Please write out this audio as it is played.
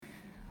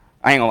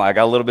I ain't gonna lie, I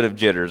got a little bit of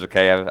jitters,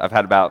 okay? I've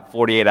had about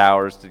 48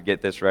 hours to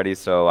get this ready,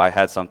 so I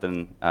had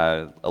something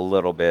a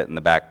little bit in the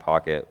back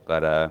pocket,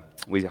 but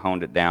we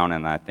honed it down,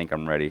 and I think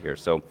I'm ready here.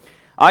 So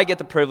I get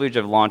the privilege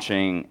of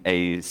launching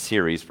a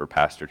series for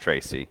Pastor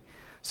Tracy.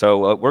 So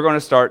what we're going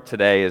to start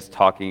today is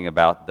talking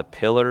about the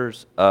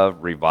pillars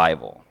of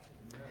revival.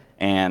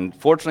 And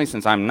fortunately,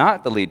 since I'm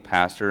not the lead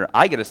pastor,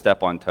 I get to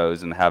step on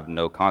toes and have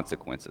no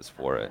consequences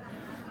for it.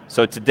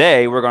 So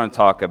today, we're going to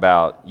talk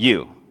about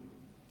you.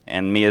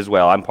 And me as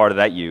well. I'm part of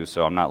that you,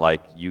 so I'm not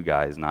like you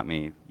guys, not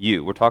me.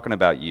 You. We're talking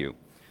about you.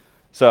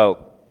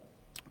 So,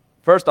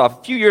 first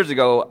off, a few years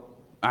ago,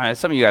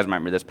 some of you guys might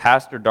remember this,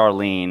 Pastor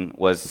Darlene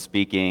was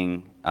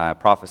speaking,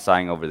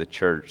 prophesying over the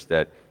church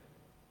that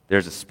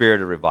there's a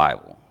spirit of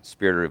revival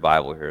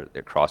here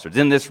at Crossroads.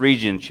 In this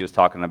region, she was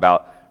talking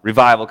about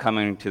revival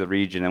coming to the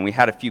region, and we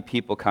had a few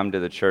people come to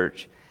the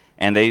church,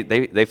 and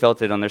they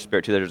felt it on their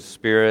spirit too. There's a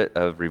spirit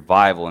of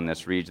revival in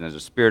this region. There's a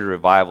spirit of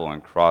revival in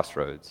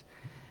Crossroads.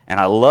 And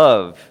I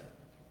love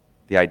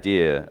the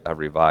idea of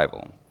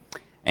revival.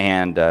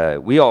 And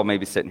we all may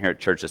be sitting here at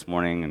church this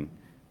morning, and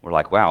we're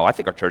like, wow, I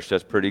think our church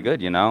does pretty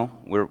good, you know?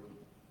 I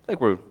think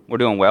we're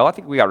doing well. I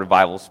think we got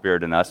revival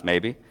spirit in us,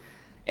 maybe.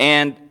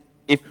 And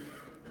if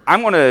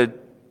I'm going to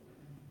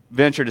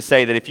venture to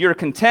say that if you're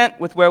content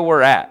with where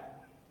we're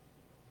at,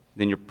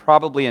 then you're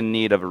probably in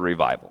need of a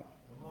revival.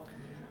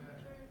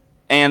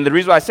 And the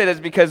reason why I say that is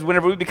because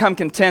whenever we become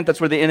content, that's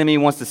where the enemy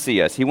wants to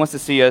see us. He wants to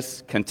see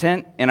us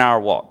content in our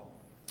walk.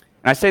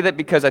 And I say that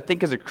because I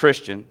think as a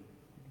Christian,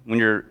 when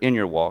you're in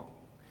your walk,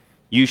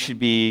 you should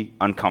be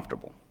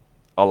uncomfortable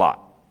a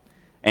lot.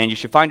 And you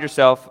should find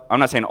yourself, I'm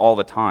not saying all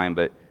the time,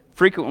 but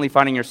frequently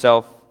finding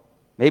yourself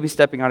maybe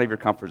stepping out of your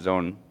comfort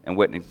zone and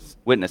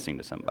witnessing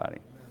to somebody.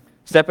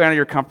 Stepping out of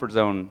your comfort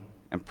zone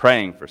and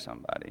praying for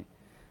somebody.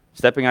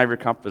 Stepping out of your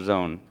comfort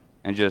zone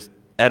and just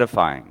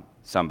edifying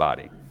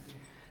somebody.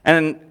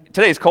 And in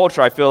today's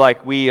culture, I feel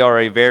like we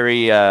are a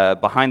very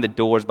behind the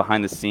doors,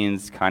 behind the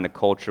scenes kind of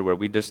culture where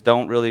we just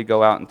don't really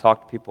go out and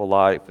talk to people a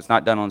lot. If it's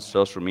not done on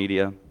social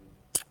media, which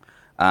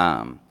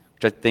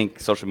I think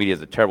social media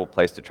is a terrible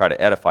place to try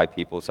to edify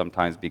people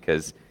sometimes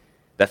because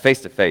that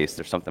face-to-face,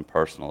 there's something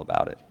personal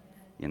about it,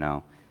 you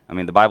know. I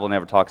mean, the Bible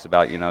never talks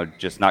about, you know,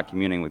 just not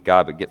communing with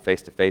God, but get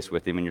face-to-face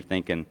with Him, and you're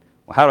thinking,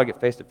 well, how do I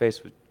get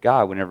face-to-face with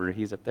God whenever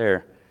He's up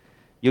there?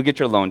 You'll get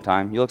your alone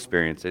time. You'll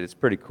experience it. It's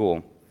pretty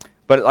cool.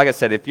 But like I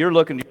said, if you're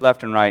looking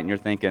left and right and you're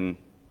thinking,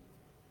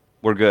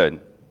 we're good,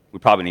 we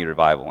probably need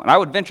revival. And I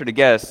would venture to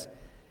guess,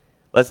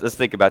 let's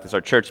think about this.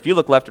 Our church, if you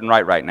look left and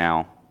right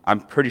now,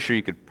 I'm pretty sure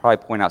you could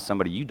probably point out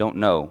somebody you don't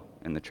know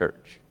in the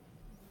church.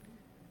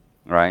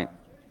 Right?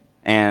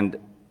 And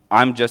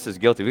I'm just as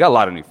guilty. We got a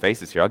lot of new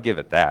faces here, I'll give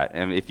it that.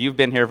 And if you've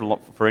been here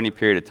for any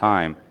period of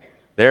time,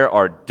 there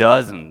are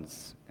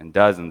dozens and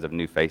dozens of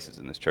new faces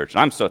in this church.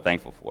 And I'm so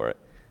thankful for it.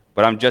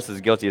 But I'm just as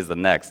guilty as the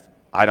next.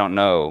 I don't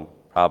know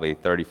probably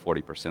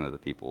 30-40% of the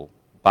people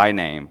by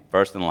name,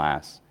 first and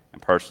last,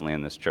 and personally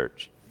in this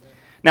church.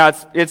 Now,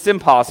 it's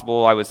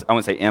impossible, I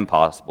wouldn't say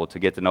impossible, to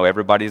get to know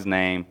everybody's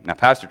name. Now,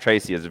 Pastor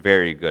Tracy is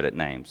very good at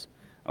names,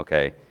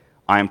 okay?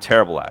 I am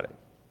terrible at it.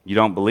 You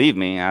don't believe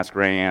me, ask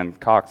Rayanne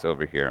Cox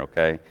over here,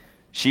 okay?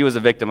 She was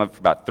a victim of it for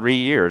about 3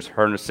 years.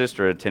 Her and her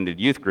sister attended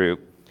youth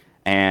group,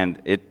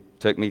 and it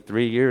took me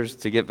 3 years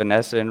to get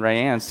Vanessa and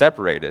Rayanne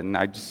separated, and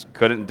I just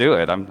couldn't do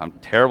it. I'm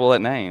terrible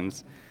at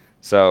names.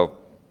 So,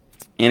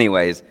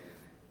 anyways,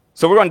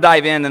 so we're going to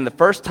dive in. And the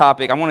first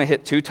topic, I want to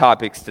hit two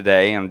topics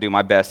today, and do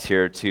my best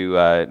here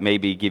to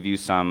maybe give you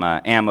some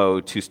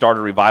ammo to start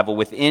a revival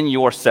within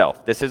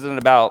yourself.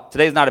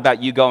 Today's not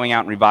about you going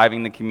out and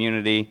reviving the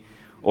community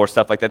or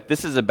stuff like that.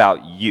 This is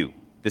about you.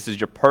 This is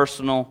your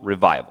personal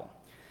revival.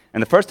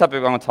 And the first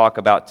topic I want to talk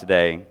about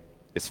today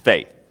is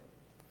faith.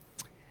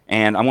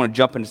 And I want to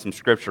jump into some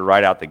scripture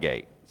right out the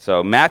gate.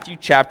 So Matthew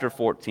chapter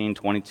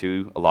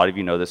 14:22, a lot of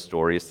you know this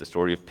story. It's the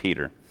story of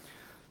Peter.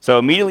 So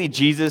immediately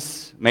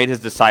Jesus made his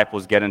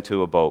disciples get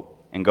into a boat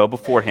and go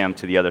before him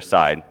to the other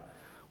side,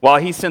 while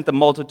he sent the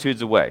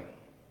multitudes away.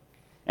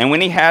 And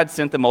when he had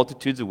sent the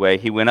multitudes away,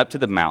 he went up to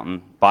the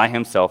mountain by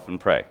himself and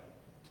prayed.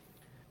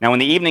 Now when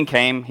the evening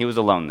came, he was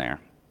alone there.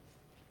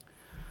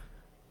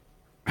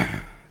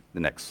 The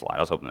next slide. I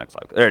was hoping the next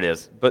slide. There it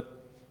is. But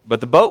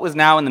the boat was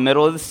now in the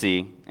middle of the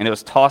sea, and it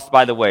was tossed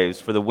by the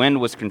waves, for the wind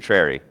was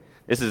contrary.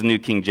 This is New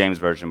King James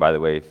Version, by the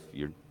way,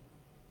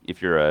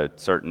 if you're a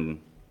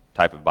certain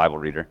type of Bible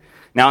reader.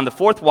 Now in the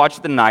fourth watch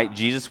of the night,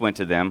 Jesus went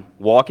to them,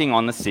 walking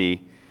on the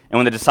sea. And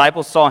when the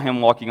disciples saw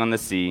him walking on the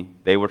sea,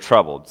 they were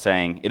troubled,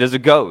 saying, "It is a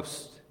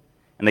ghost."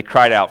 And they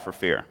cried out for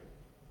fear.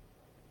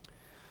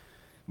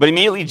 But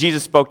immediately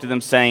Jesus spoke to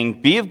them,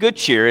 saying, "Be of good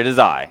cheer, it is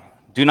I.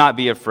 Do not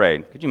be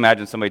afraid." Could you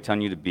imagine somebody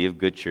telling you to be of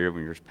good cheer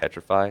when you're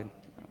petrified?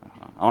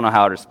 I don't know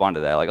how I'd respond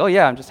to that. Like, oh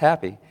yeah, I'm just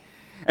happy.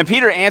 And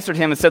Peter answered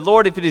him and said,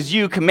 "Lord, if it is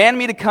you, command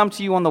me to come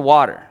to you on the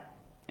water."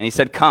 And he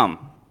said,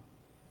 "Come."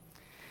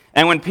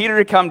 And when Peter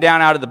had come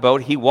down out of the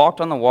boat, he walked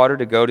on the water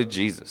to go to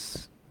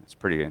Jesus. It's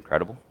pretty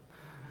incredible.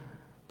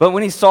 But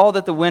when he saw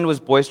that the wind was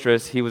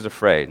boisterous, he was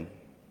afraid.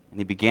 And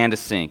he began to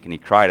sink, and he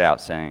cried out,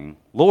 saying,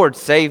 "Lord,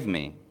 save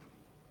me."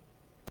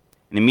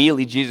 And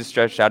immediately Jesus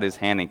stretched out his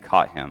hand and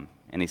caught him.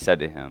 And he said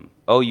to him,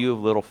 "Oh, you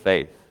of little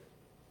faith,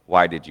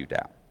 why did you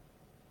doubt?"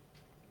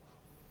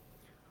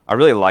 I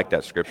really like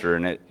that scripture.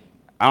 And I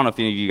don't know if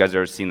any of you guys have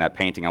ever seen that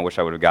painting. I wish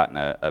I would have gotten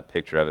a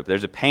picture of it. But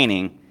there's a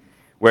painting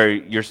where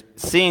you're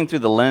seeing through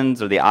the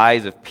lens or the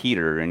eyes of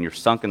Peter, and you're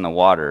sunk in the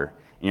water,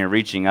 and you're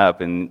reaching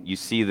up, and you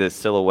see the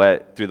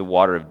silhouette through the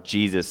water of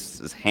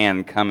Jesus'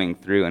 hand coming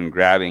through and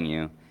grabbing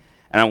you.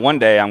 And one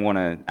day I'm going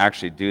to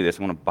actually do this.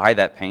 I'm going to buy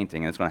that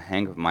painting, and it's going to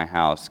hang up in my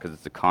house because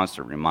it's a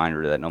constant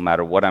reminder that no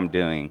matter what I'm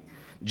doing,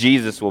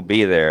 Jesus will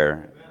be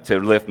there to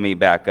lift me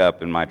back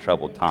up in my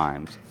troubled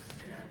times.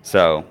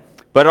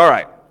 But all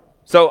right.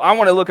 So I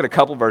want to look at a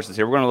couple verses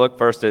here. We're going to look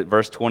first at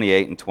verse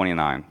 28 and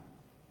 29.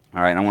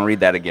 All right, and I'm going to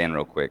read that again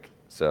real quick.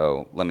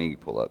 So let me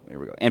pull up. Here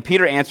we go. And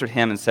Peter answered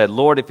him and said,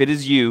 "Lord, if it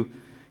is you,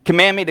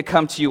 command me to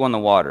come to you on the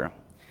water."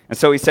 And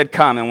so he said,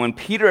 "Come." And when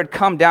Peter had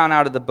come down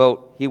out of the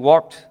boat, he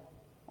walked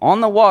on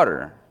the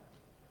water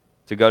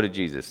to go to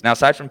Jesus. Now,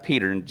 aside from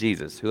Peter and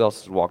Jesus, who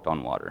else has walked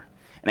on water?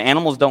 And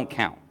animals don't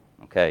count,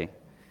 okay?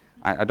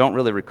 I don't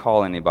really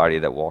recall anybody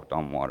that walked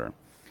on water.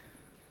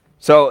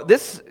 So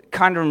this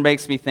kind of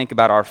makes me think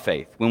about our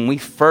faith. When we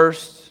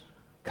first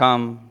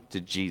come to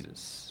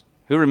Jesus,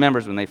 who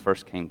remembers when they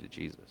first came to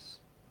Jesus?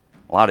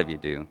 A lot of you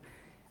do.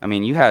 I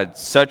mean, you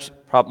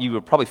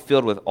were probably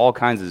filled with all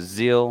kinds of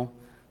zeal,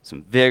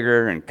 some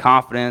vigor and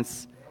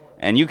confidence,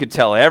 and you could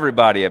tell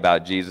everybody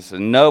about Jesus,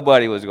 and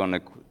nobody was going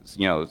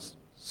to,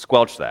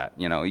 squelch that.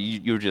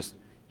 You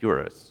were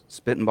a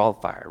spitting ball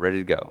of fire, ready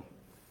to go.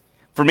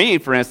 For me,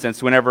 for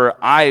instance, whenever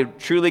I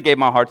truly gave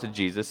my heart to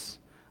Jesus,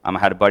 I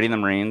had a buddy in the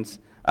Marines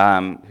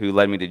who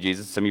led me to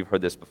Jesus. Some of you have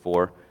heard this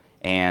before.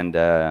 And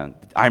I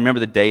remember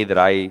the day that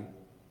I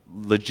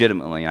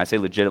legitimately, and I say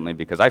legitimately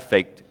because I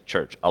faked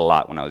church a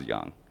lot when I was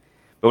young.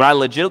 But when I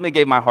legitimately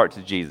gave my heart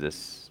to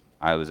Jesus,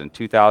 I was in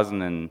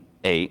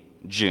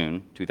 2008,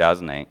 June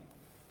 2008.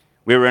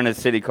 We were in a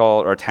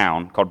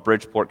town called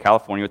Bridgeport,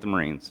 California with the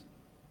Marines.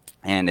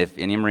 And if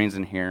any Marines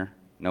in here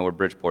know where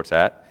Bridgeport's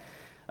at,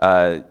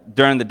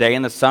 during the day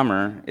in the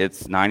summer,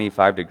 it's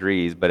 95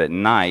 degrees, but at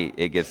night,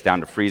 it gets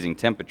down to freezing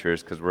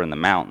temperatures because we're in the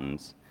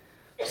mountains.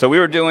 So we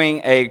were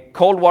doing a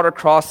cold water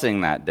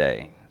crossing that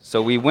day.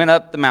 So we went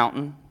up the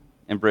mountain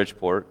in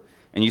Bridgeport,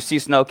 and you see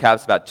snow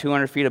caps about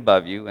 200 feet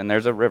above you, and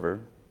there's a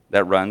river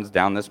that runs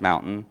down this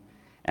mountain,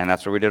 and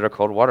that's where we did our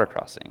cold water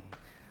crossing.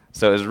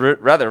 So it was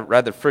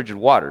rather frigid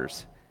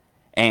waters.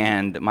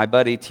 And my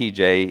buddy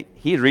TJ,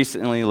 he had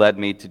recently led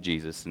me to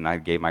Jesus, and I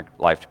gave my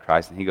life to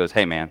Christ, and he goes,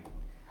 "Hey man,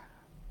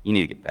 you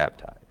need to get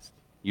baptized.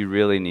 You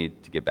really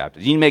need to get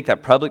baptized. You need to make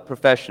that public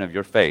profession of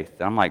your faith."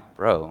 And I'm like,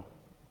 "Bro,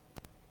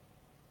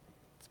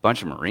 it's a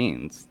bunch of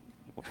Marines.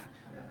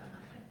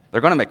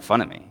 They're going to make fun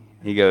of me."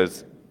 He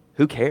goes,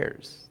 "Who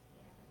cares?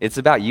 It's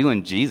about you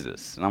and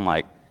Jesus." And I'm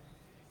like,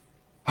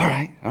 all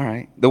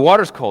right. The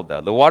water's cold, though.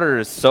 The water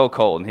is so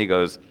cold. And he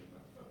goes,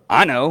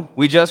 "I know.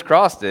 We just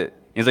crossed it."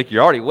 He's like,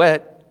 "You're already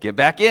wet. Get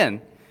back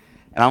in."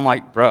 And I'm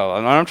like, bro,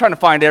 I'm trying to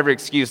find every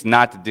excuse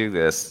not to do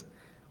this.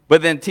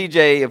 But then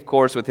TJ, of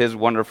course, with his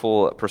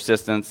wonderful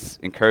persistence,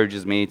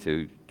 encourages me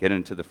to get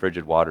into the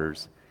frigid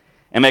waters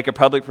and make a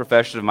public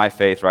profession of my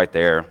faith right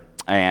there.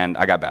 And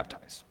I got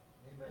baptized.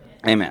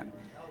 Amen.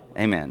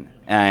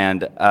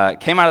 And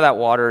came out of that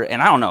water,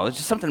 and I don't know, it's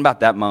just something about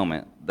that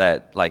moment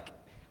that, like,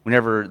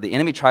 whenever the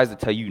enemy tries to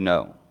tell you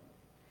no,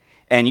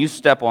 and you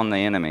step on the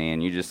enemy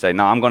and you just say,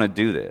 "No, I'm going to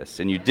do this,"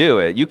 and you do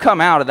it, you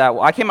come out of that.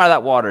 I came out of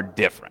that water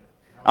different.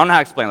 I don't know how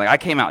to explain it. Like, I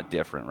came out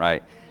different,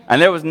 right?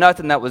 And there was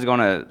nothing that was going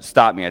to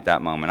stop me at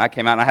that moment. I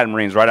came out and I had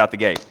Marines right out the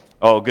gate.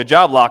 "Oh, good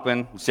job,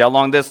 Lockman. We'll see how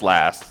long this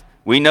lasts.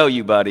 We know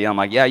you, buddy." I'm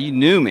like, "Yeah, you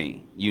knew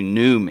me. You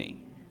knew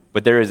me."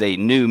 But there is a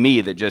new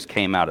me that just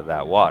came out of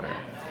that water.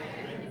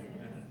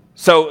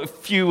 So a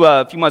few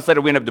months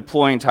later, we ended up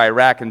deploying to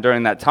Iraq, and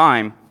during that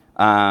time,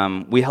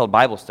 we held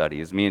Bible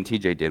studies. Me and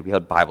TJ did. We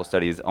held Bible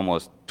studies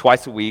almost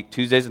twice a week,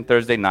 Tuesdays and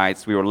Thursday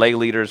nights. We were lay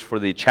leaders for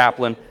the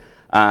chaplain,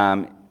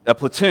 a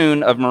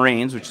platoon of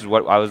Marines, which is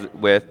what I was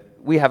with.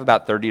 We have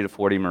about 30 to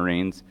 40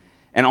 Marines.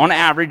 And on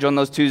average, on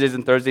those Tuesdays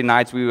and Thursday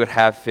nights, we would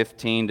have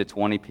 15 to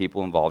 20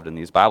 people involved in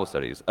these Bible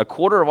studies. A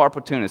quarter of our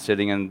platoon is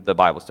sitting in the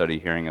Bible study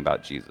hearing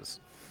about Jesus.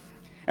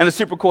 And the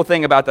super cool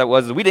thing about that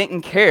was we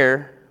didn't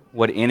care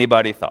what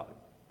anybody thought.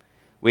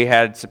 We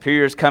had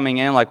superiors coming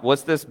in like,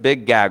 "What's this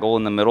big gaggle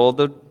in the middle of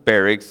the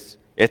barracks?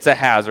 It's a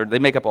hazard." They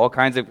make up all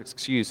kinds of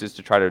excuses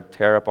to try to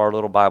tear up our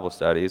little Bible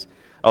studies.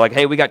 Or like,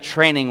 "Hey, we got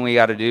training we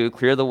got to do,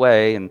 clear the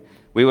way." And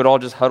we would all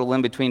just huddle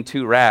in between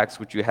two racks,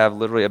 which you have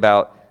literally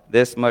about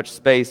this much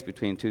space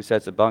between two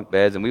sets of bunk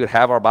beds. And we would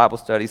have our Bible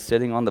studies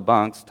sitting on the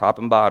bunks, top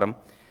and bottom.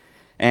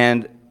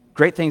 And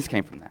great things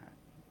came from that.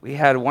 We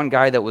had one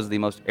guy that was the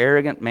most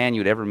arrogant man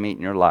you'd ever meet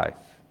in your life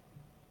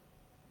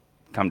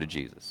come to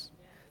Jesus.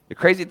 The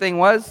crazy thing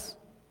was,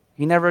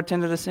 he never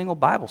attended a single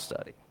Bible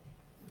study.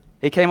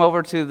 He came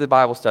over to the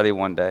Bible study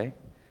one day,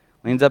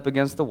 leans up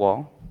against the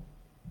wall,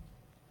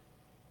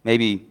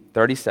 maybe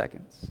 30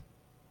 seconds,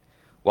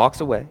 walks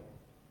away.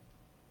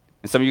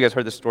 And some of you guys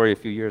heard this story a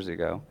few years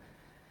ago.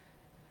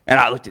 And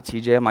I looked at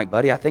TJ, I'm like,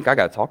 buddy, I think I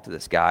got to talk to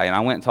this guy. And I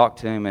went and talked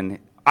to him, and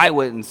I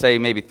wouldn't say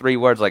maybe 3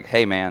 words like,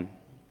 hey, man,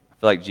 I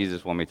feel like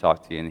Jesus wanted me to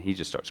talk to you. And he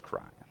just starts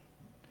crying.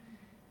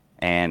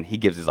 And he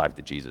gives his life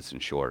to Jesus in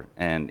short.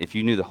 And if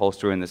you knew the whole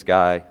story in this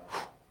guy,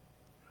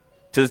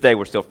 to this day,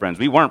 we're still friends.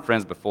 We weren't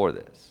friends before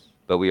this,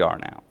 but we are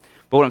now.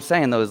 But what I'm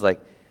saying, though, is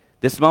like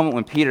this moment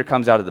when Peter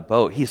comes out of the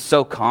boat, he's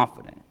so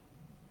confident.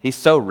 He's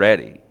so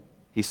ready.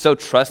 He's so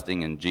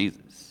trusting in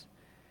Jesus.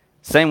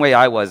 Same way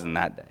I was in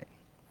that day.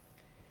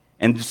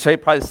 And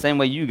probably the same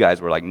way you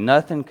guys were, like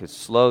nothing could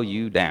slow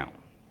you down.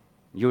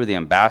 You were the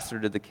ambassador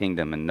to the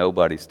kingdom, and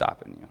nobody's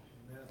stopping you.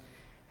 Amen.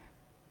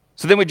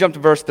 So then we jump to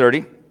verse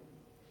 30.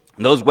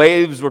 And those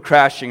waves were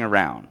crashing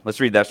around. Let's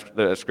read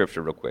that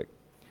scripture real quick.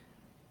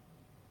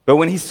 But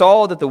when he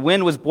saw that the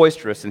wind was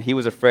boisterous and he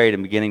was afraid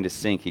and beginning to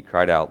sink, he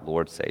cried out,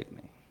 Lord, save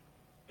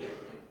me.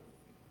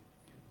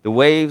 The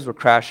waves were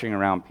crashing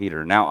around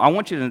Peter. Now, I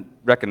want you to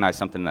recognize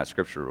something in that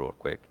scripture real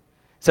quick.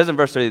 It says in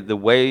verse 30, the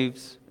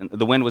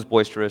wind was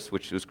boisterous,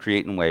 which was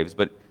creating waves.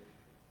 But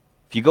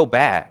if you go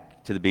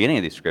back to the beginning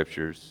of these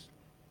scriptures,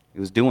 it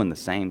was doing the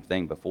same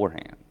thing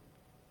beforehand.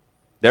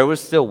 There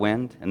was still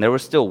wind and there were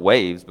still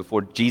waves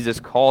before Jesus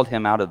called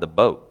him out of the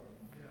boat.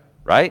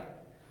 Right?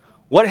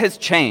 What has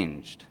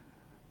changed?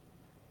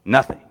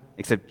 Nothing,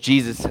 except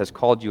Jesus has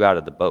called you out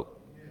of the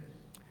boat.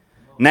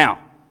 Now,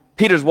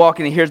 Peter's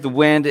walking, he hears the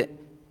wind, and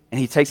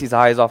he takes his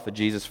eyes off of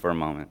Jesus for a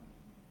moment.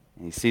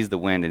 And he sees the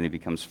wind, and he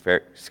becomes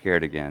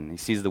scared again. He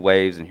sees the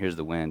waves and hears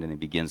the wind, and he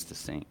begins to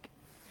sink.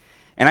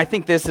 And I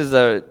think this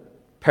is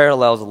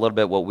parallels a little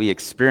bit what we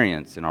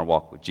experience in our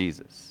walk with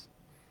Jesus,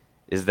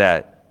 is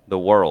that the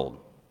world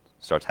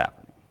starts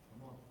happening.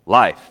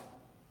 Life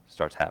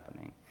starts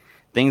happening.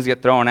 Things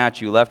get thrown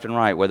at you left and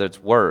right, whether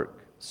it's work,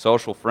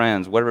 social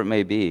friends, whatever it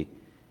may be,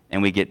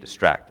 and we get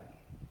distracted.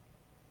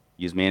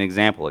 Use me an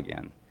example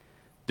again.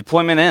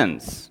 Deployment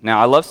ends. Now,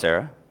 I love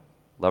Sarah,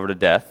 love her to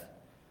death,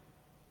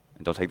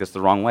 and don't take this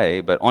the wrong way,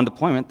 but on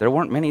deployment, there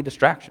weren't many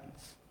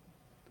distractions.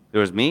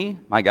 There was me,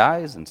 my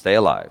guys, and stay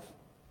alive,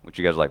 which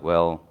you guys are like,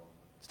 well,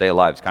 stay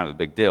alive is kind of a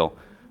big deal.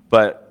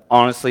 But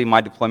honestly,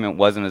 my deployment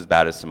wasn't as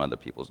bad as some other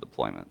people's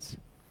deployments.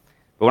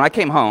 But when I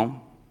came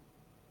home,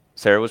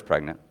 Sarah was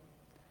pregnant.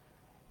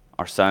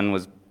 Our son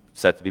was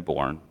set to be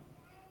born.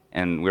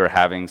 And we were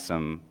having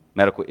some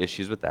medical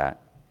issues with that.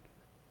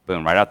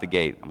 Boom, right out the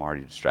gate, I'm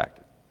already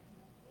distracted.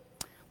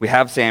 We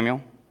have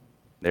Samuel.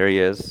 There he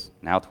is,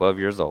 now 12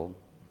 years old.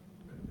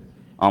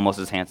 Almost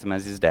as handsome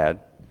as his dad.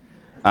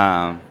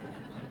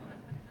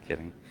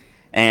 Kidding.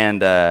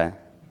 And I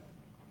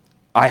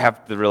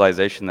have the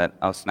realization that,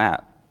 oh,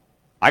 snap.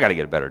 I got to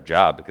get a better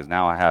job because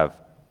now I have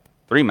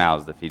 3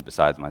 mouths to feed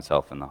besides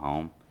myself in the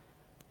home.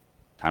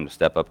 Time to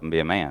step up and be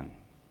a man.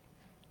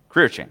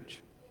 Career change.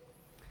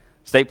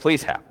 State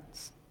police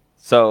happens.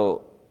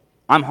 So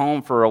I'm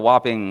home for a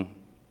whopping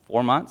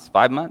 4 months,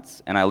 5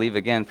 months, and I leave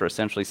again for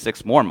essentially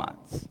 6 more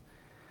months.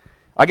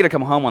 I get to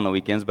come home on the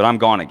weekends, but I'm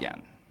gone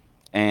again.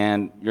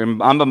 And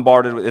I'm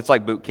bombarded with, it's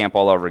like boot camp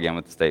all over again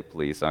with the state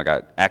police. So I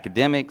got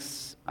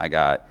academics, I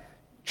got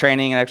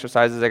training and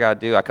exercises I got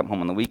to do. I come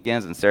home on the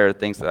weekends, and Sarah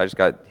thinks that I just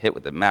got hit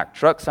with the Mack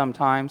truck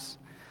sometimes.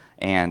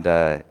 And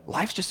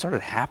life just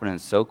started happening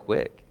so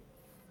quick.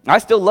 I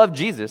still loved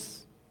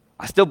Jesus.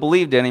 I still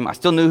believed in him. I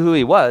still knew who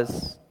he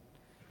was.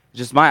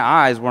 Just my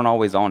eyes weren't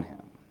always on him.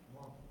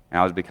 And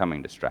I was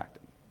becoming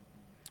distracted.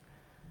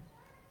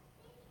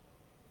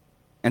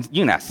 And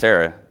you can ask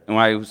Sarah, and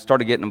when I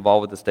started getting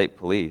involved with the state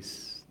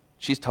police,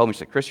 she's told me, she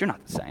said, Chris, you're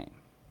not the same.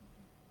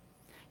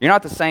 You're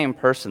not the same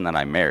person that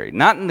I married.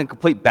 Not in a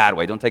complete bad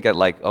way. Don't take it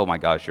like, oh my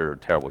gosh, you're a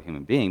terrible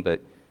human being.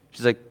 But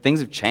she's like, things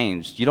have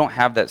changed. You don't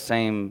have that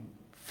same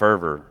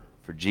fervor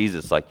for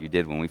Jesus like you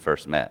did when we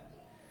first met.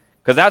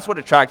 Because that's what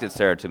attracted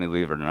Sarah to me,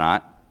 believe it or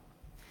not,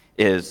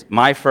 is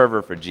my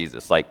fervor for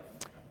Jesus. Like,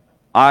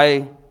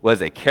 I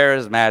was a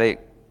charismatic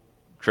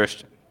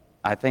Christian.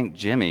 I think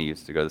Jimmy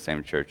used to go to the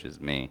same church as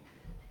me.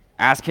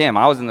 Ask him.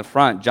 I was in the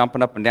front,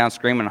 jumping up and down,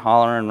 screaming,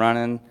 hollering,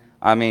 running.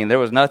 I mean, there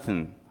was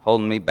nothing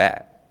holding me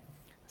back.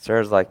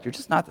 Sarah's like, you're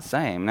just not the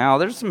same. Now,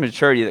 there's some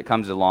maturity that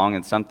comes along,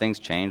 and some things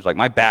change. Like,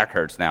 my back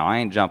hurts now. I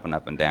ain't jumping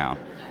up and down.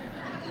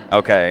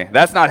 Okay,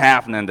 that's not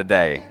happening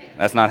today.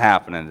 That's not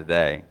happening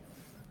today.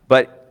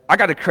 But I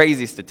got a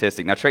crazy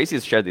statistic. Now, Tracy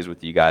has shared these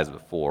with you guys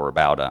before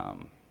about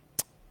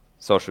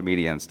social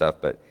media and stuff,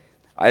 but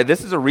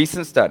this is a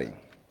recent study.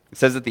 It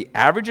says that the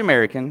average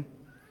American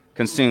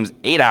consumes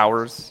 8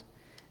 hours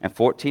and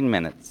 14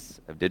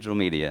 minutes of digital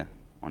media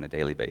on a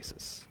daily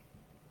basis.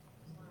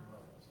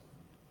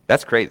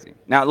 That's crazy.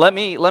 Now, let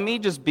me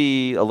just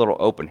be a little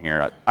open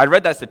here. I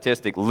read that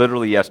statistic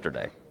literally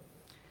yesterday.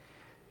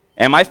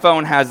 And my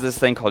phone has this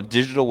thing called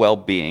digital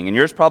well-being, and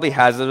yours probably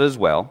has it as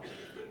well.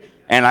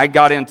 And I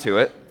got into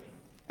it.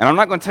 And I'm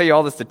not going to tell you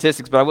all the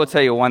statistics, but I will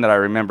tell you one that I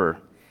remember.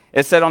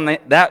 It said on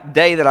that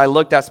day that I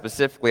looked at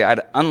specifically, I'd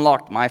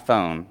unlocked my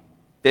phone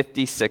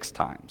 56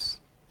 times.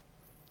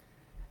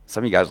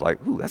 Some of you guys are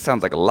like, ooh, that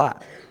sounds like a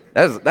lot.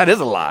 That is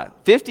a lot.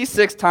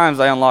 56 times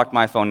I unlocked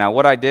my phone. Now,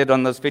 what I did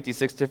on those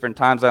 56 different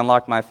times I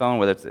unlocked my phone,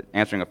 whether it's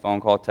answering a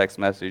phone call, text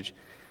message,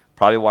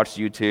 probably watched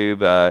YouTube,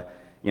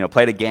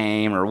 played a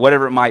game or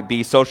whatever it might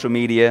be, social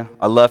media.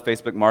 I love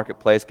Facebook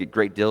Marketplace, get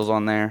great deals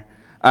on there.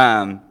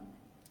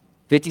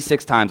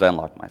 56 times I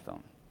unlocked my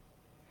phone.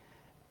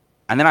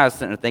 And then I was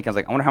sitting there thinking, I was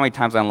like, I wonder how many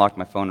times I unlocked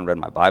my phone and read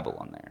my Bible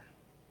on there.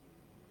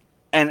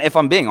 And if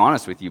I'm being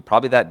honest with you,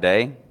 probably that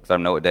day, because I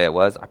don't know what day it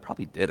was, I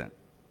probably didn't.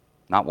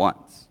 Not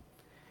once.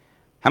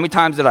 How many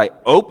times did I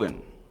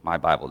open my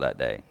Bible that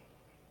day?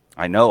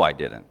 I know I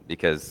didn't,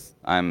 because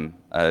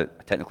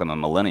technically I'm a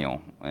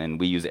millennial, and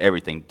we use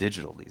everything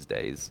digital these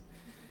days.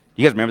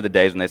 You guys remember the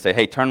days when they say,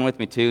 hey, turn with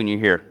me too, and you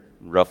hear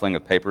ruffling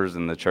of papers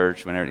in the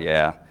church?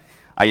 Yeah.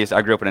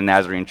 I grew up in a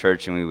Nazarene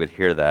church, and we would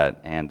hear that,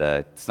 and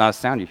it's not a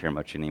sound you hear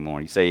much anymore.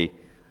 You say,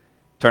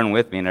 turn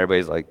with me, and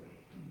everybody's like,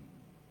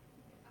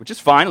 which is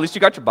fine. At least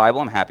you got your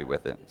Bible. I'm happy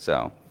with it.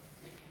 So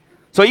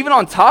even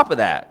on top of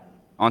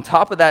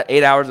that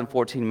 8 hours and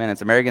 14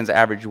 minutes, Americans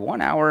average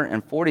 1 hour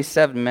and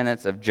 47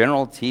 minutes of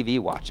general TV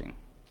watching.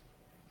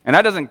 And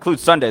that doesn't include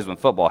Sundays when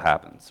football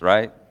happens,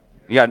 right?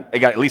 You got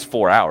at least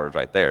 4 hours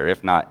right there,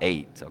 if not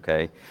 8,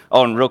 okay?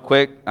 Oh, and real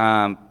quick,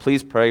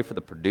 please pray for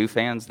the Purdue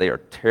fans. They are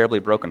terribly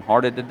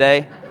brokenhearted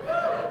today.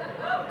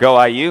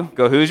 Go IU,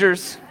 go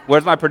Hoosiers.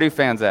 Where's my Purdue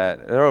fans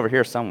at? They're over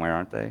here somewhere,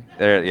 aren't they?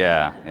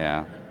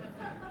 Yeah.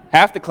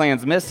 Half the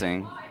clan's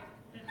missing.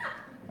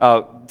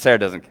 Oh, Sarah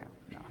doesn't count.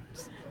 No.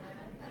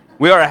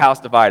 We are a house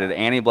divided.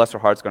 Annie, bless her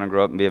heart, is going to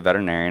grow up and be a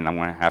veterinarian. I'm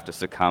going to have to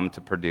succumb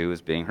to Purdue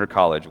as being her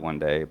college one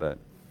day. But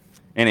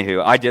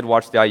anywho, I did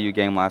watch the IU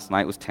game last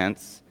night. It was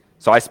tense.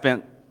 So I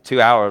spent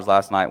 2 hours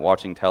last night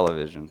watching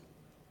television.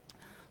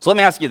 So let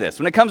me ask you this.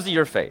 When it comes to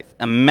your faith,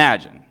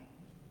 imagine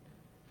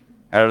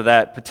out of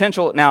that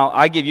potential. Now,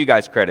 I give you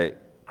guys credit.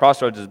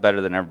 Crossroads is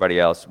better than everybody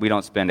else. We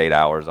don't spend 8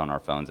 hours on our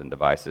phones and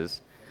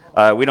devices.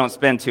 We don't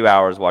spend 2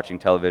 hours watching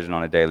television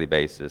on a daily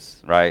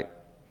basis, right?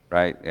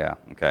 Right? Yeah,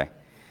 okay.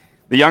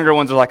 The younger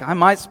ones are like, I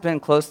might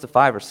spend close to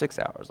 5 or 6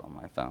 hours on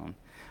my phone.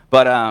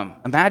 But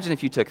imagine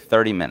if you took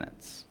 30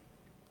 minutes.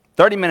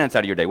 30 minutes out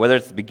of your day, whether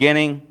it's the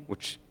beginning,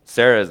 which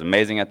Sarah is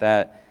amazing at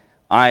that.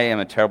 I am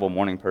a terrible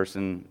morning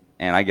person,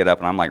 and I get up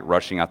and I'm like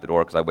rushing out the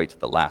door because I wait till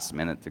the last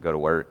minute to go to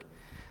work.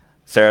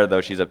 Sarah,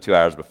 though, she's up 2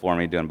 hours before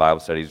me doing Bible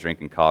studies,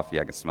 drinking coffee.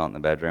 I can smell it in the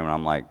bedroom, and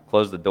I'm like,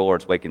 close the door,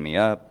 it's waking me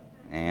up.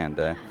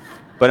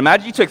 But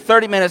imagine you took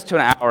 30 minutes to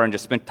an hour and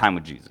just spent time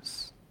with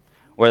Jesus,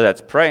 whether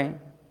that's praying,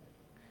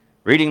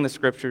 reading the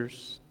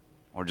scriptures,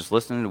 or just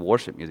listening to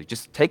worship music.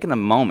 Just taking a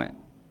moment,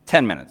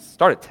 10 minutes.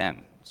 Start at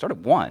 10. Start at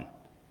 1.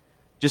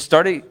 Just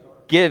start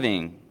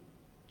giving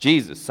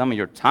Jesus some of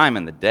your time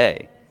in the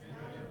day,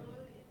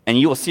 and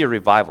you will see a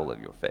revival of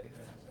your faith.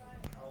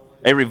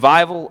 A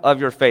revival of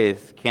your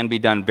faith can be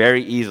done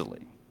very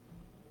easily.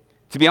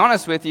 To be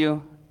honest with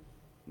you,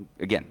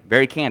 again,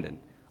 very candid,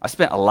 I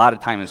spent a lot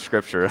of time in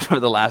Scripture over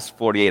the last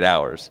 48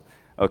 hours.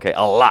 Okay,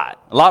 a lot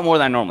more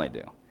than I normally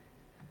do.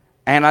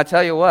 And I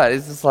tell you what,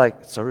 it's just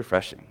like so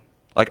refreshing.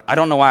 Like, I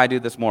don't know why I do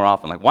this more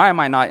often. Like, why am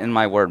I not in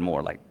my word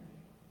more? Like,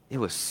 it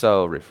was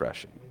so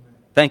refreshing.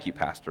 Thank you,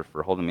 Pastor,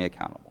 for holding me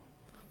accountable.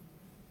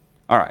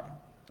 All right,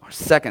 our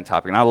second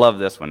topic, and I love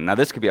this one. Now,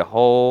 this could be a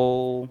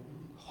whole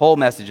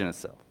message in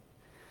itself.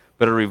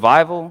 But a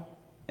revival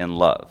in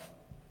love.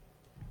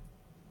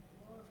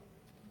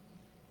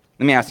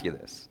 Let me ask you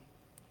this.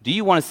 Do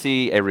you want to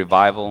see a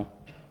revival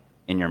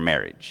in your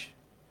marriage?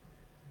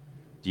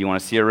 Do you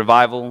want to see a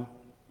revival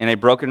in a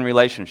broken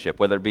relationship,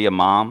 whether it be a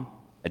mom,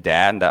 a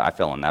dad? I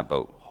fell in that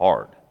boat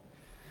hard.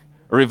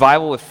 A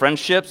revival with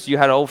friendships. You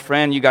had an old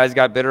friend, you guys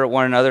got bitter at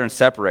one another and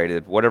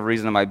separated, for whatever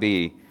reason it might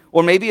be.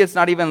 Or maybe it's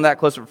not even that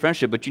close of a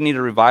friendship, but you need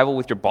a revival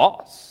with your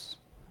boss,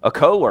 a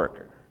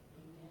coworker,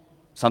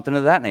 something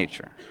of that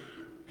nature.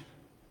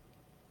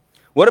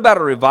 What about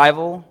a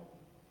revival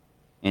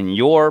in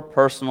your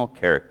personal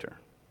character?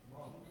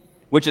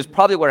 Which is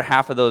probably where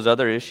half of those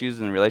other issues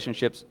in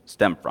relationships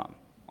stem from,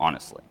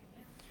 honestly.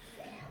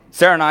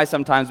 Sarah and I,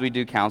 sometimes we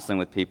do counseling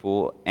with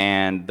people,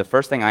 and the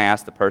first thing I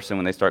ask the person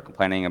when they start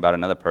complaining about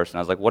another person, I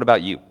was like, what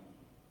about you?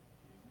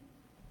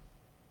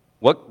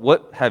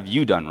 What have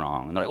you done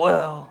wrong? And they're like,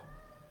 well,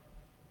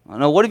 I don't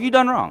know, what have you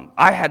done wrong?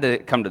 I had to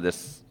come to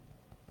this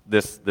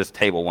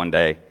table one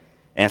day,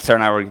 and Sarah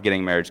and I were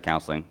getting marriage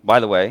counseling. By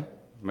the way,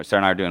 Sarah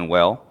and I are doing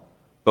well,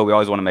 but we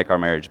always want to make our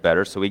marriage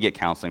better, so we get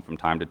counseling from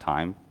time to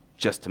time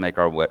just to make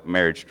our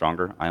marriage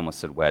stronger. I almost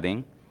said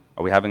wedding.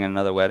 Are we having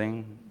another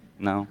wedding?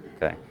 No?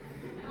 Okay.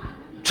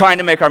 Trying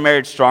to make our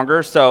marriage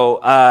stronger. So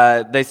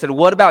they said,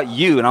 what about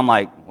you? And I'm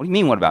like, what do you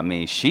mean, what about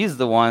me? She's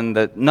the one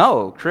that,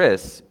 no,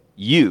 Chris,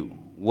 you.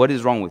 What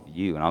is wrong with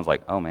you? And I was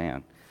like, oh,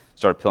 man.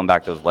 Started peeling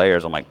back those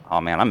layers. I'm like,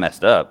 oh, man, I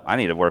messed up. I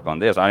need to work on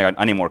this.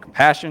 I need more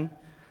compassion,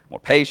 more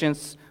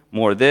patience,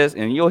 more of this.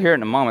 And you'll hear it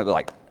in a moment, but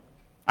like,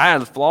 I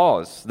had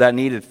flaws that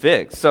needed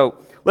fixed. So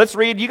let's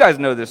read. You guys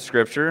know this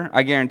scripture.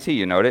 I guarantee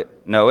you know it.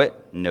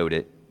 Note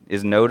it.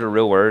 Is note a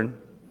real word?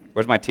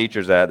 Where's my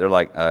teachers at? They're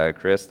like,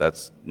 Chris,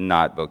 that's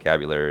not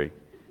vocabulary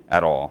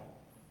at all.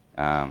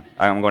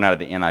 I'm going out of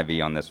the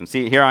NIV on this one.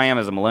 See, here I am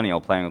as a millennial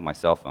playing with my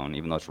cell phone,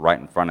 even though it's right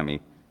in front of me.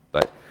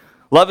 But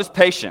love is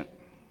patient.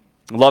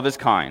 Love is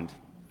kind.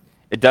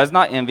 It does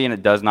not envy and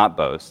it does not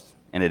boast.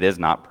 and it is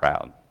not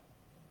proud.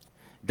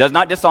 It does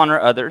not dishonor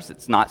others.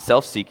 It's not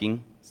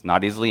self-seeking. It's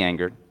not easily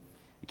angered.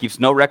 It keeps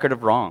no record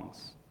of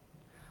wrongs.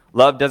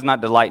 Love does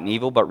not delight in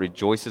evil, but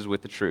rejoices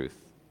with the truth.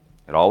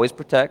 It always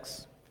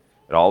protects.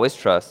 It always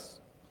trusts,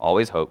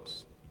 always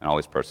hopes, and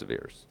always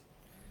perseveres.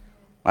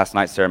 Last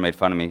night, Sarah made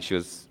fun of me. She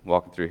was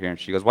walking through here, and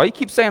she goes, "Why do you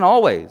keep saying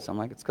always?" I'm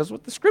like, "It's because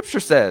what the Scripture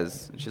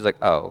says." And she's like,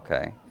 "Oh,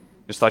 okay.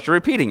 Just thought you're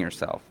repeating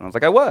yourself." And I was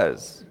like, "I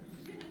was.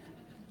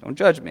 Don't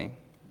judge me."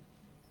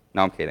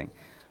 No, I'm kidding.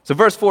 So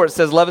verse 4, it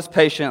says, love is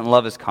patient and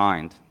love is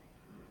kind.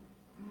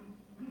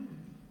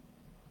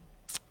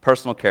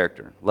 Personal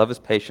character. Love is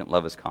patient,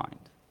 love is kind.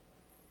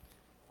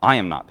 I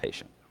am not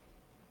patient.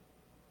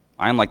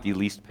 I am like the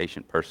least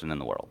patient person in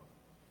the world.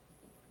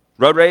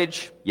 Road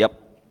rage? Yep.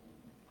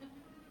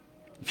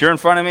 If you're in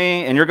front of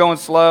me and you're going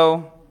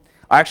slow,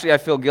 I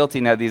feel guilty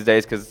now these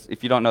days because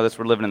if you don't know this,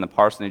 we're living in the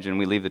parsonage and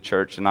we leave the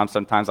church, and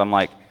I'm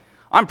like,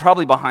 I'm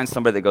probably behind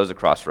somebody that goes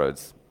across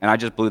roads, and I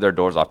just blew their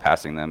doors off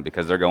passing them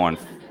because they're going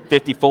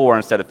 54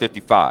 instead of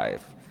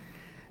 55.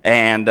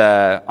 And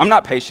I'm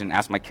not patient,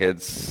 ask my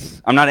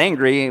kids. I'm not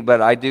angry,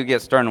 but I do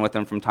get stern with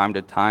them from time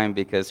to time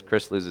because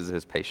Chris loses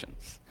his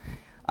patience.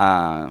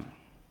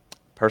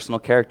 Personal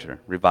character,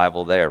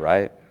 revival there,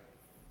 right?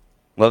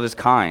 Love is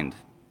kind.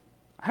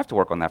 I have to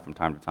work on that from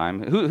time to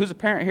time. Who's a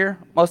parent here?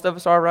 Most of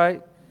us are,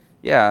 right?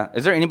 Yeah.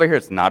 Is there anybody here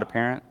that's not a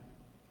parent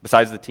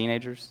besides the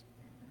teenagers?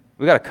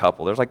 We got a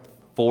couple. There's like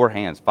 5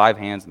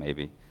 hands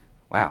maybe.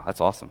 Wow,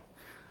 that's awesome.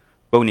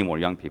 But we need more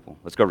young people.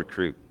 Let's go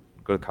recruit.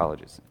 Go to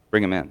colleges.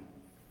 Bring them in.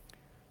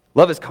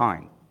 Love is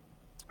kind.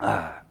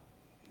 How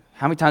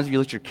many times have you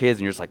looked at your kids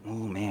and you're just like, oh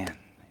man,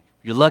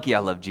 you're lucky I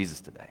love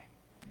Jesus today.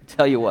 I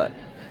tell you what,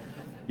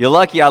 you're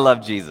lucky I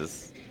love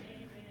Jesus.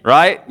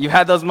 Right? You've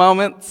had those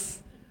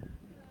moments.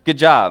 Good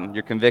job.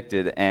 You're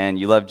convicted and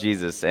you love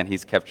Jesus and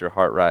he's kept your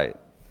heart right.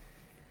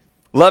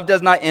 Love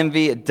does not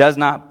envy, it does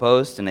not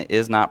boast, and it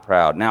is not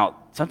proud. Now,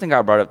 something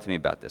God brought up to me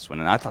about this one,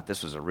 and I thought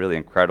this was a really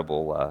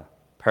incredible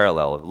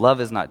parallel of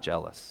love is not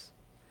jealous.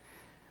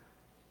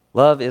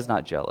 Love is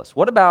not jealous.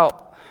 What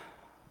about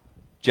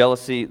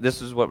jealousy?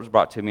 This is what was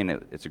brought to me,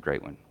 and it's a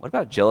great one. What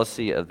about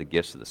jealousy of the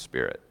gifts of the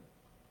Spirit?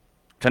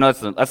 I know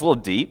that's a little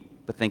deep,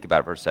 but think about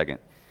it for a second.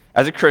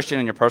 As a Christian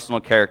in your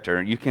personal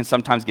character, you can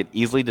sometimes get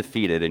easily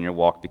defeated in your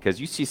walk because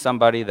you see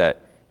somebody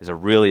that is a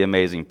really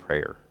amazing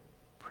prayer.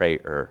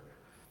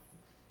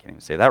 Can't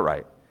even say that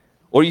right.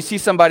 Or you see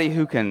somebody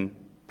who can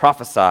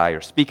prophesy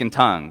or speak in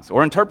tongues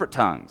or interpret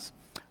tongues.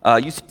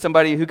 You see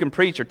somebody who can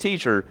preach or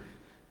teach, or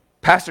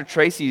Pastor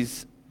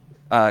Tracy's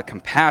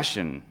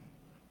compassion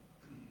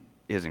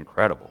is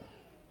incredible.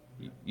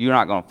 You're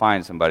not going to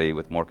find somebody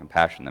with more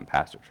compassion than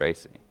Pastor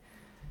Tracy.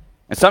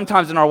 And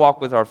sometimes in our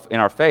walk in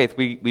our faith,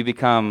 we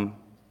become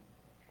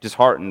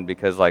disheartened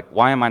because, like,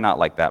 why am I not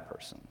like that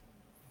person?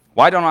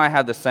 Why don't I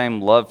have the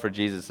same love for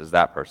Jesus as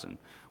that person?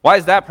 Why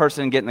is that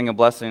person getting a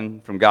blessing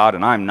from God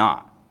and I'm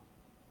not?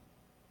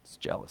 It's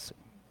jealousy.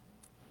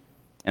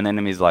 And the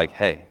enemy's like,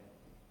 hey,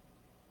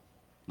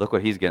 look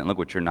what he's getting, look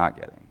what you're not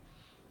getting.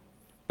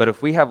 But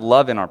if we have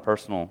love in our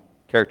personal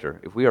character,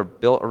 if we are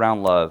built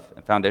around love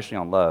and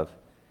foundationally on love,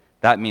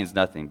 that means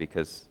nothing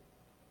because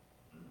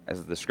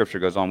as the scripture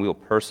goes on, we will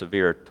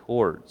persevere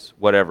towards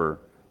whatever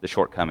the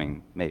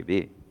shortcoming may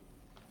be.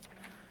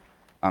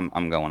 I'm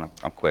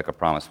quick, I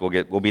promise.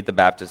 We'll beat the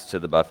Baptists to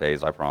the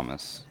buffets, I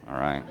promise. All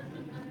right.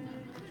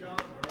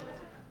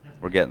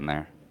 We're getting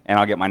there. And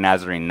I'll get my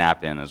Nazarene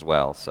nap in as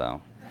well, so.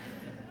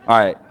 All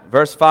right,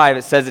 verse 5,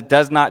 it says it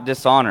does not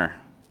dishonor.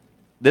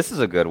 This is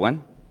a good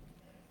one.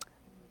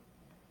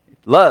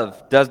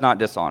 Love does not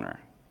dishonor.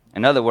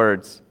 In other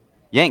words,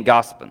 you ain't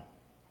gossiping.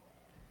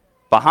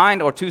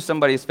 Behind or to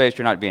somebody's face,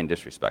 you're not being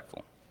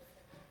disrespectful.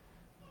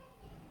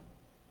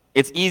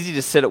 It's easy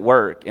to sit at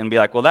work and be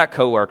like, well, that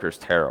coworker's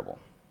terrible.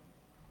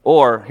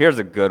 Or, here's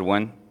a good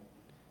one,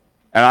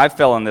 and I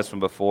fell in this one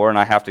before, and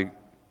I have to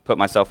put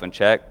myself in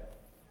check.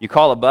 You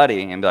call a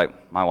buddy and be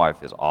like, my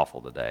wife is awful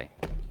today.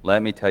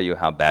 Let me tell you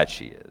how bad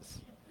she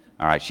is.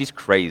 All right, she's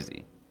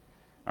crazy.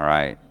 All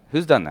right,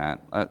 who's done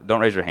that?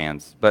 Don't raise your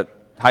hands,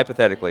 but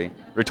hypothetically,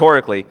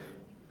 rhetorically,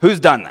 who's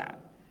done that?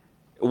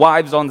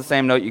 Wives on the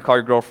same note, you call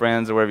your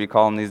girlfriends or whatever you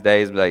call them these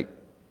days, be like,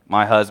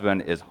 my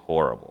husband is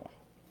horrible.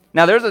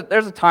 Now, there's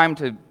a time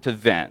to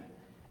vent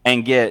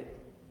and get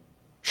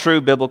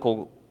true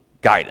biblical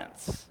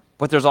guidance,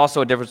 but there's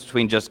also a difference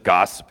between just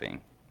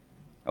gossiping,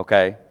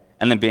 okay,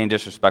 and then being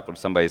disrespectful to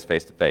somebody's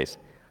face-to-face.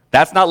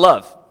 That's not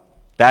love.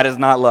 That is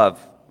not love,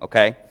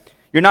 okay?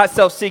 You're not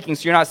self-seeking,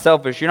 so you're not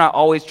selfish. You're not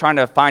always trying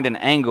to find an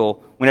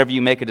angle whenever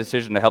you make a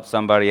decision to help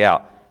somebody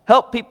out.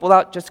 Help people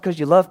out just because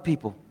you love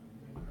people,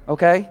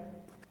 okay?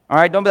 All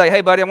right, don't be like,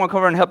 hey, buddy, I want to come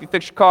over and help you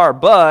fix your car,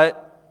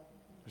 but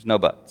there's no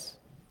buts.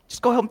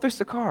 Just go help him fix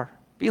the car.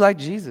 Be like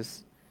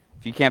Jesus.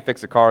 If you can't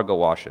fix a car, go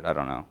wash it. I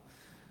don't know.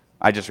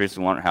 I just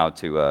recently learned how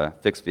to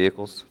fix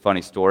vehicles.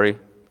 Funny story.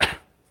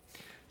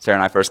 Sarah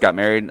and I first got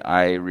married.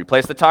 I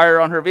replaced the tire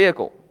on her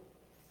vehicle.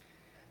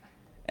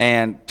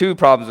 And 2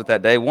 problems with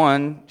that day.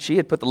 One, she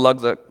had put the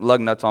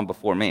lug nuts on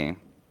before me,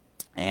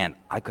 and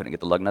I couldn't get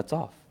the lug nuts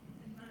off.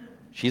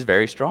 She's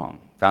very strong.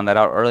 Found that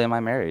out early in my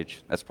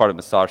marriage. That's part of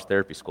massage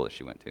therapy school that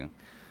she went to.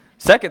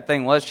 Second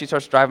thing was she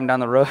starts driving down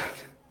the road.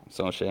 I'm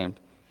so ashamed.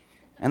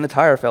 And the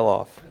tire fell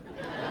off.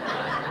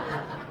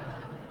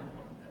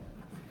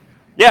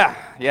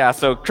 Yeah,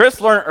 so Chris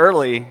learned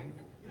early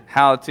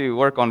how to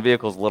work on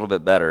vehicles a little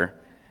bit better.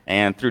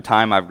 And through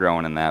time, I've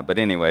grown in that. But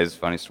anyways,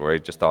 funny story,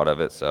 just thought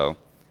of it, so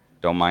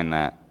don't mind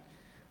that.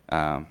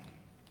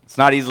 It's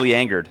not easily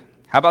angered.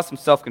 How about some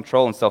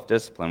self-control and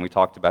self-discipline? We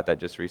talked about that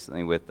just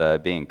recently with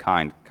being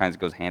kind. Kind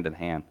goes hand in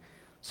hand.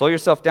 Slow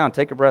yourself down,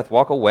 take a breath,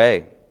 walk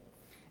away.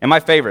 And my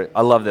favorite,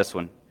 I love this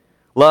one.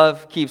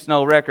 Love keeps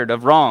no record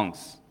of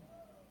wrongs.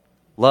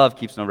 Love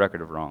keeps no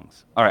record of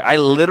wrongs. All right, I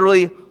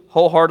literally,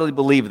 wholeheartedly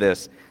believe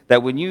this,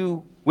 that when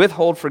you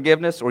withhold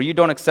forgiveness or you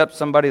don't accept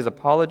somebody's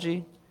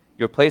apology,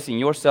 you're placing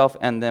yourself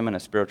and them in a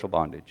spiritual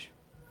bondage.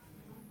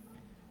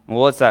 Well,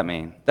 what's that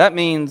mean? That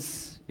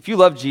means if you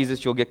love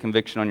Jesus, you'll get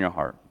conviction on your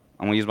heart.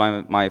 I'm going to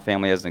use my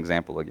family as an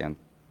example again.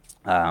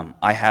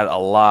 I had a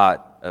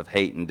lot of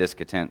hate and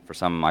discontent for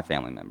some of my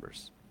family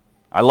members.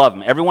 I love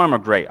them. Every one of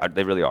them are great.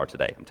 They really are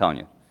today, I'm telling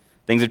you.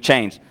 Things have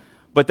changed.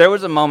 But there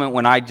was a moment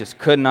when I just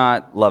could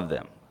not love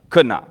them.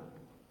 Could not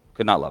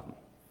love them.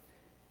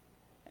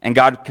 And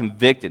God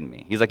convicted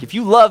me. He's like, if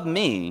you love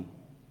me,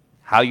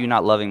 how are you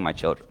not loving my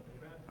children?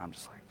 I'm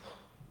just like,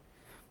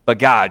 but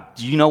God,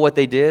 do you know what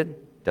they did?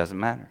 Doesn't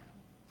matter.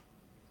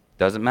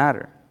 Doesn't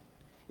matter.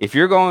 If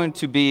you're going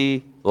to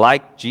be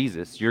like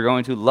Jesus, you're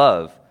going to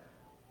love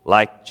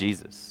like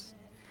Jesus.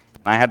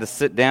 And I had to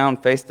sit down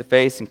face to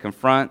face and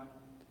confront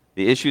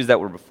the issues that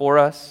were before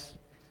us,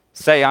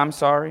 say I'm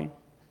sorry,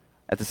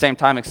 at the same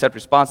time accept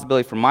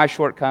responsibility for my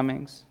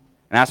shortcomings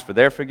and ask for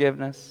their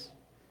forgiveness.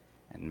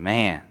 And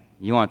man,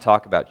 you want to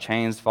talk about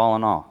chains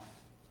falling off.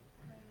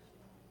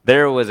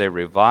 There was a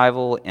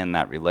revival in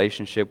that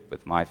relationship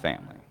with my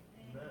family.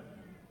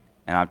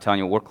 And I'm telling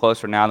you, we're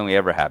closer now than we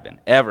ever have been.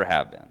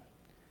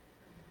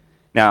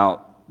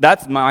 Now,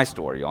 that's my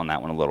story on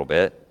that one a little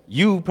bit.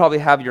 You probably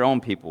have your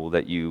own people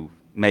that you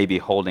may be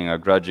holding a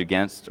grudge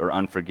against or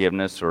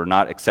unforgiveness or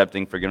not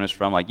accepting forgiveness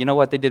from. Like, you know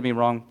what, they did me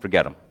wrong,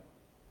 forget them.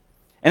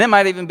 And it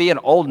might even be an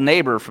old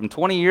neighbor from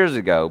 20 years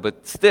ago,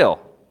 but still.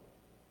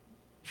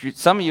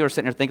 Some of you are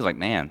sitting here thinking like,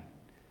 man,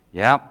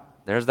 yeah,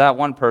 there's that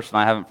one person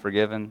I haven't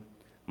forgiven.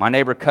 My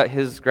neighbor cut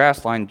his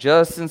grass line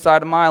just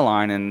inside of my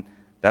line, and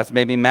that's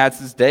made me mad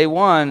since day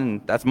one,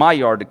 and that's my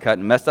yard to cut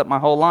and messed up my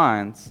whole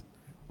lines.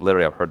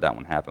 Literally, I've heard that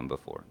one happen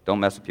before. Don't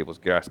mess with people's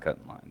grass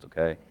cutting lines,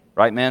 okay?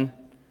 Right, men?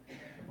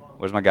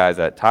 Where's my guys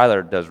at?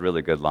 Tyler does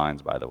really good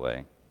lines, by the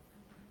way.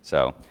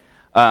 So,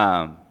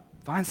 find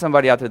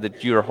somebody out there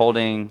that you are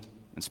holding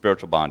in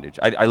spiritual bondage.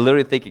 I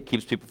literally think it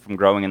keeps people from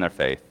growing in their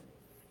faith.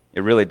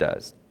 It really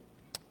does.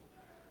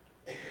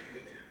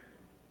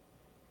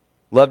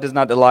 Love does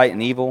not delight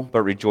in evil,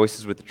 but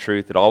rejoices with the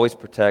truth. It always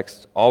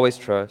protects, always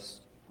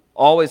trusts,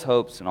 always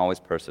hopes, and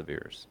always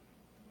perseveres.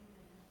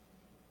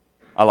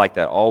 I like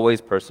that.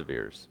 Always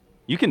perseveres.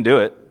 You can do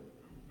it.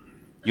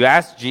 You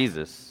ask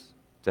Jesus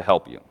to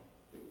help you.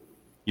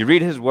 You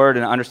read his word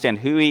and understand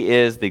who he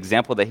is, the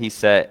example that he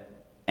set,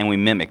 and we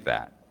mimic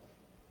that.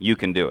 You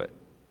can do it.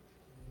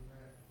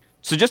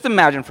 So just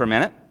imagine for a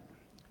minute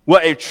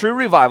what a true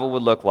revival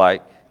would look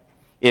like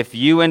if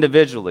you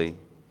individually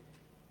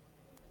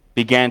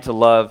began to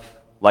love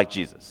like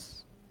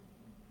Jesus.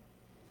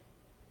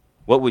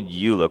 What would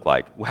you look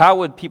like? How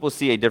would people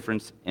see a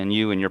difference in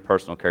you and your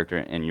personal character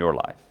in your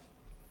life?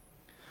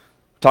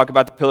 Talk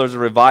about the pillars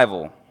of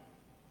revival.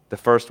 The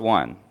first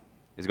one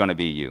is going to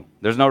be you.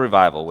 There's no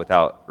revival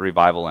without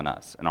revival in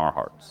us, in our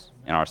hearts,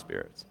 in our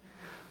spirits.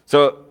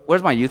 So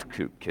where's my youth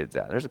group kids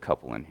at? There's a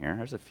couple in here.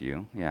 There's a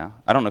few, yeah.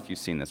 I don't know if you've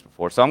seen this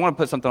before. So I'm going to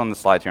put something on the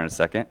slide here in a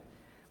second.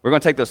 We're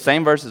going to take those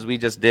same verses we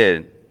just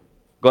did.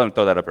 Go ahead and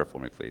throw that up here for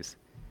me, please.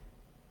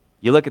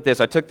 You look at this.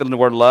 I took the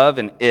word love,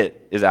 and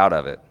it is out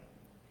of it.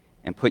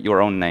 And put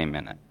your own name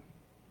in it.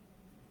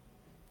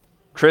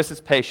 Chris is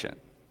patient.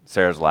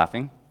 Sarah's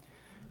laughing.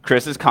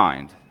 Chris is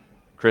kind.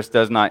 Chris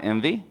does not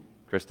envy.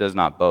 Chris does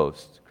not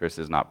boast. Chris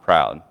is not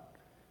proud.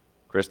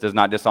 Chris does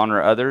not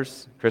dishonor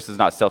others. Chris is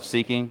not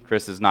self-seeking.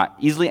 Chris is not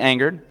easily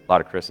angered. A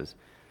lot of Chris's.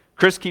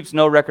 Chris keeps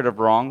no record of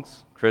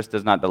wrongs. Chris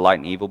does not delight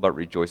in evil, but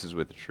rejoices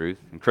with the truth.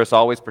 And Chris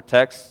always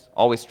protects,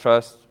 always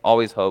trusts,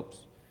 always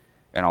hopes,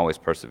 and always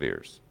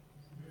perseveres.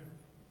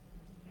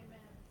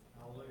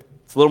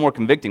 It's a little more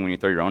convicting when you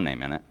throw your own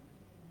name in it.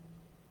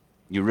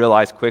 You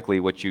realize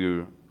quickly what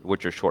your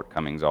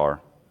shortcomings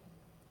are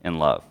in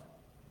love.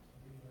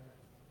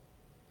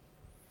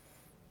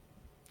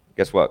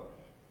 Guess what?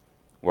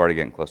 We're already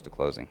getting close to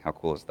closing. How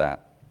cool is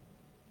that?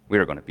 We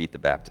are going to beat the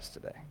Baptists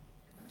today.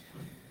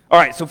 All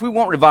right, so if we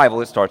want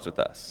revival, it starts with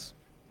us,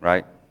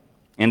 right?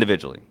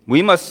 Individually.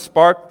 We must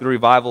spark the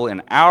revival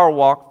in our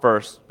walk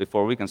first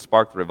before we can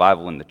spark the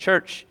revival in the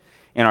church,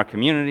 in our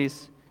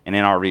communities, and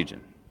in our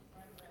region.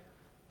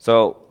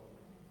 So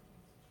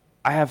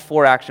I have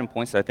 4 action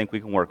points that I think we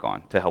can work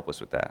on to help us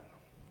with that.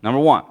 Number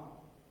 1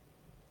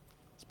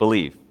 is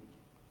believe.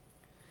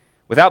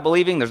 Without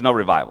believing, there's no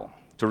revival.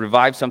 To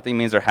revive something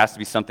means there has to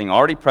be something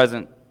already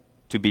present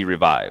to be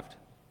revived.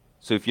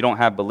 So if you don't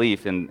have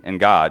belief in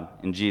God,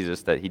 in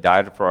Jesus, that he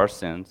died for our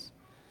sins,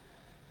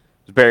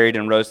 was buried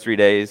and rose 3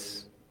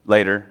 days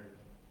later,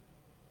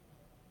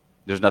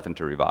 there's nothing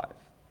to revive.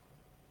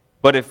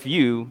 But if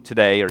you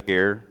today are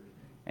here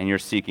and you're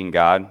seeking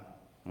God,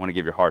 want to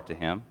give your heart to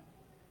him,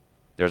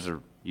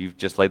 you've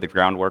just laid the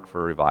groundwork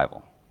for a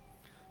revival.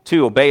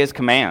 2, obey his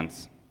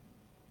commands.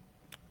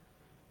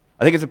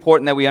 I think it's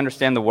important that we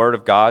understand the Word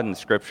of God and the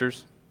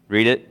Scriptures,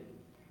 read it,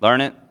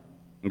 learn it,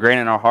 ingrain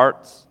it in our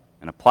hearts,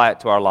 and apply it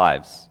to our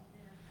lives.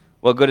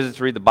 What good is it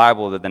to read the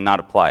Bible than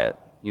not apply it?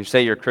 You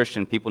say you're a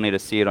Christian, people need to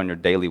see it on your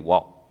daily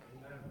walk.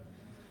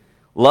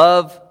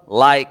 Love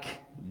like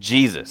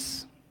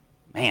Jesus.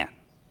 Man,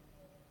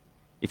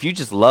 if you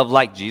just love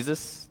like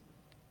Jesus,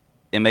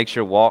 it makes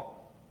your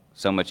walk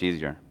so much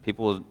easier.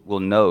 People will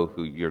know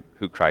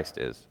who Christ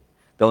is.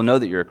 They'll know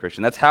that you're a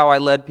Christian. That's how I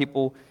led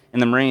people in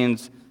the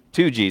Marines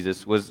to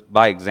Jesus, was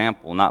by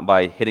example, not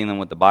by hitting them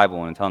with the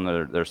Bible and telling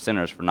them they're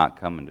sinners for not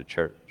coming to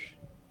church.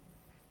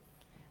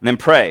 And then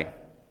pray.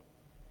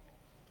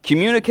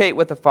 Communicate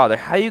with the Father.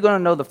 How are you going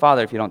to know the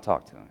Father if you don't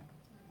talk to him?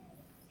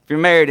 If you're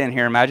married in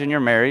here, imagine your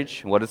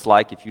marriage, what it's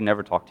like if you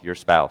never talk to your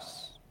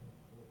spouse.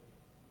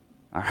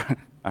 I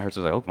heard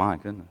someone say, oh my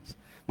goodness.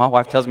 My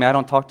wife tells me I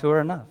don't talk to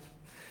her enough.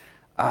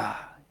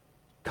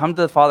 Come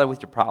to the Father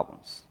with your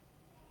problems.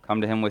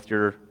 Come to him with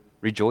your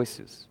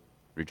rejoices,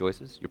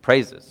 your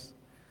praises.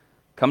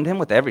 Come to him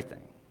with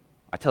everything.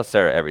 I tell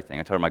Sarah everything.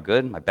 I tell her my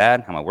good, my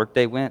bad, how my work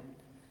day went,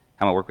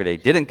 how my work day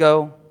didn't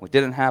go, what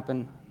didn't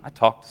happen. I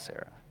talk to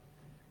Sarah.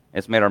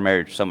 It's made our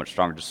marriage so much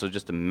stronger. So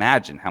just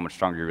imagine how much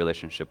stronger your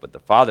relationship with the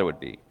Father would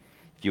be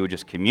if you would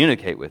just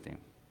communicate with him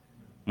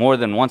more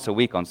than once a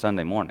week on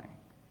Sunday morning.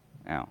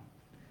 Now,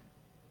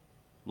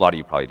 a lot of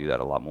you probably do that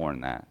a lot more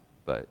than that,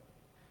 but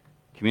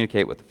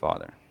communicate with the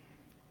Father.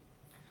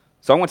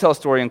 So I want to tell a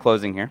story in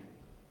closing here.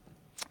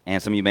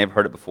 And some of you may have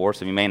heard it before,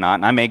 some of you may not,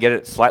 and I may get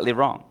it slightly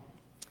wrong.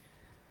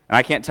 And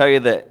I can't tell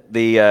you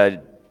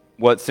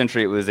what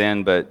century it was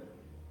in, but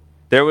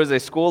there was a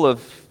school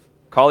of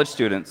college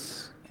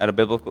students at a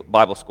biblical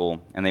Bible school,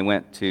 and they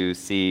went to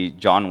see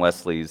John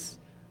Wesley's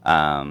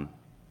home.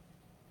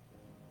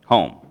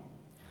 Now,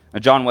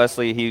 John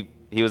Wesley,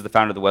 he was the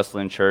founder of the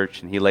Wesleyan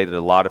Church, and he laid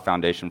a lot of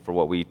foundation for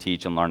what we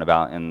teach and learn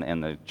about in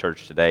the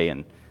church today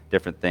and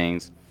different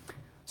things.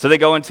 So they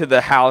go into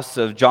the house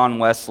of John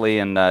Wesley,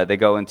 and they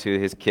go into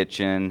his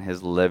kitchen,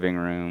 his living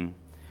room.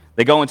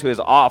 They go into his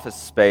office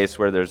space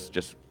where there's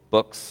just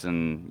books,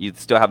 and you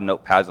still have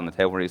notepads on the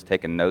table where he's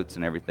taking notes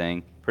and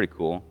everything. Pretty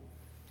cool.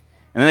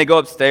 And then they go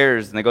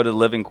upstairs, and they go to the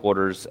living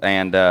quarters,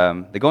 and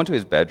they go into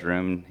his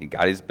bedroom. He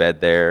got his bed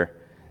there.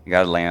 He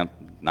got a lamp,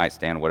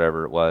 nightstand,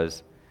 whatever it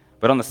was.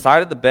 But on the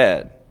side of the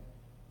bed,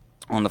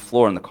 on the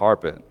floor and the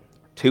carpet,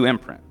 2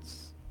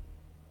 imprints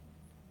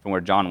from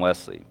where John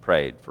Wesley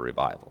prayed for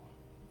revival.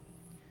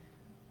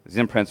 These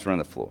imprints were on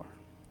the floor.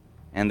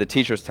 And the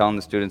teacher's telling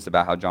the students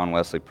about how John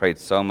Wesley prayed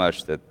so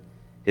much that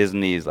his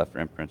knees left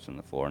imprints on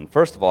the floor. And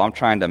first of all, I'm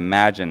trying to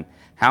imagine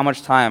how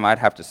much time I'd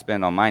have to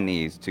spend on my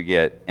knees to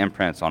get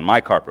imprints on my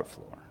carpet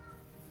floor.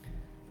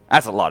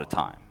 That's a lot of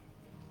time.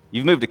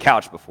 You've moved a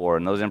couch before,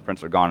 and those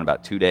imprints are gone in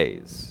about 2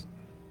 days.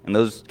 And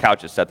those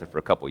couches sat there for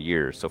a couple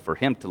years. So for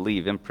him to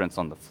leave imprints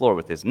on the floor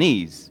with his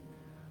knees,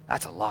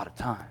 that's a lot of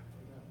time.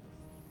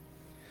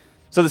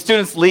 So the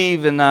students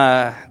leave, and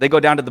they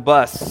go down to the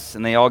bus,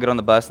 and they all get on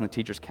the bus, and the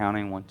teacher's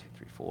counting 1, 2,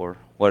 3, 4.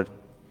 What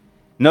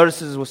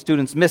notices was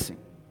students missing.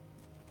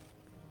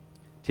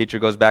 Teacher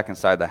goes back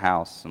inside the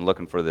house and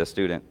looking for the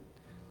student.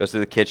 Goes to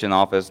the kitchen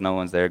office, no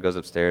one's there. Goes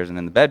upstairs, and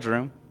in the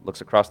bedroom,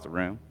 looks across the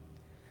room.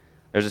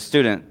 There's a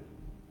student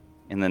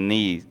in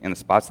the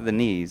spots of the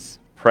knees,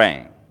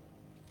 praying.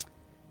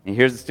 And he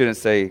hears the student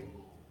say,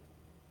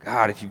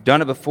 God, if you've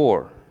done it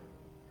before,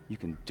 you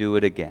can do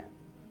it again.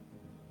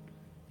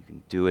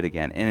 Do it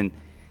again. And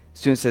the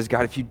student says,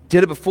 God, if you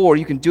did it before,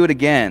 you can do it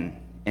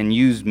again and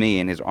use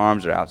me. And his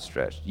arms are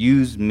outstretched.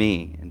 Use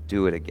me and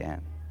do it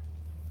again.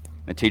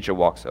 And the teacher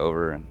walks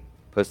over and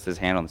puts his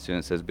hand on the student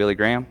and says, Billy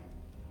Graham,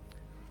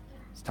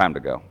 it's time to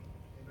go.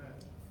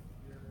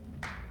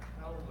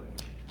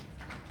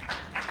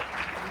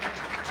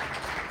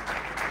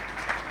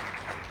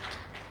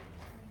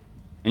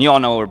 And you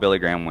all know where Billy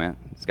Graham went.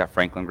 He's got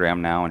Franklin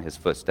Graham now in his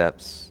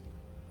footsteps.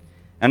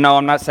 And no,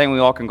 I'm not saying we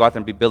all can go out there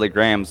and be Billy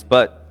Grahams,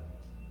 but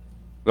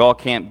we all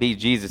can't be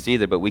Jesus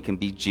either, but we can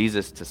be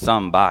Jesus to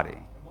somebody.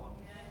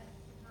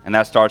 And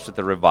that starts with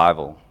the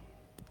revival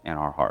in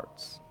our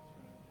hearts.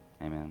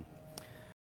 Amen.